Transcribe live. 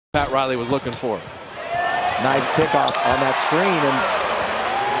Pat Riley was looking for. Nice pickoff on that screen,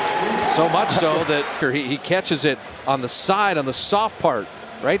 and so much so that he catches it on the side, on the soft part,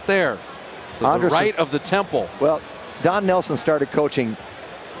 right there, to the right of the temple. Well, Don Nelson started coaching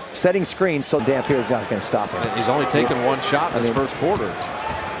setting screens, so Dampier's not going to stop him. And he's only taken one shot in this first quarter.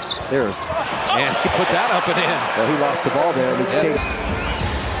 There's, and he put that up and in. Well, he lost the ball there, and he stayed.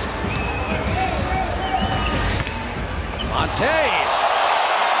 Monta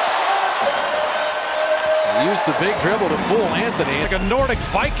used the big dribble to fool Anthony. Like a Nordic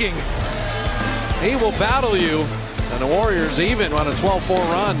Viking. He will battle you. And the Warriors even on a 12-4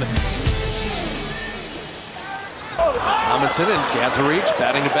 run. Amundsen and Gad's reach,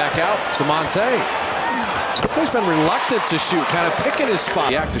 batting it back out to Monta. Monta's been reluctant to shoot, kind of picking his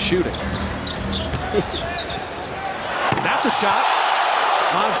spot. The act of shooting. That's a shot.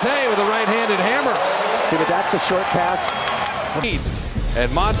 Monta with a right-handed hammer. See, but that's a short pass.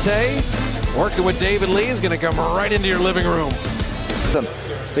 And Monta, working with David Lee, is going to come right into your living room.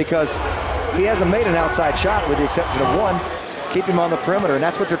 Because he hasn't made an outside shot with the exception of one. Keep him on the perimeter, and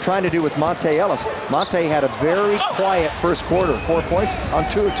that's what they're trying to do with Monta Ellis. Monta had a very quiet first quarter, 4 points on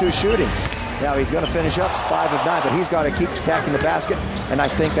 2 of 2 shooting. Now he's going to finish up 5 of 9, but he's got to keep attacking the basket, and I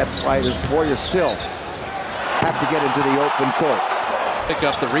think that's why the Warriors still have to get into the open court. Pick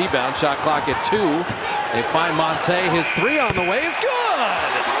up the rebound, shot clock at 2. They find Monta, his 3 on the way is good.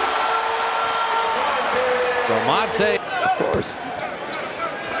 So Monta, of course,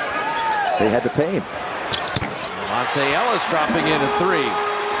 they had to pay him. Monta Ellis dropping in a 3.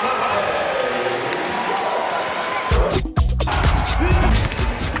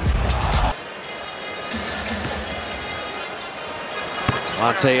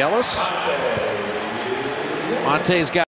 Monta Ellis. Monta's got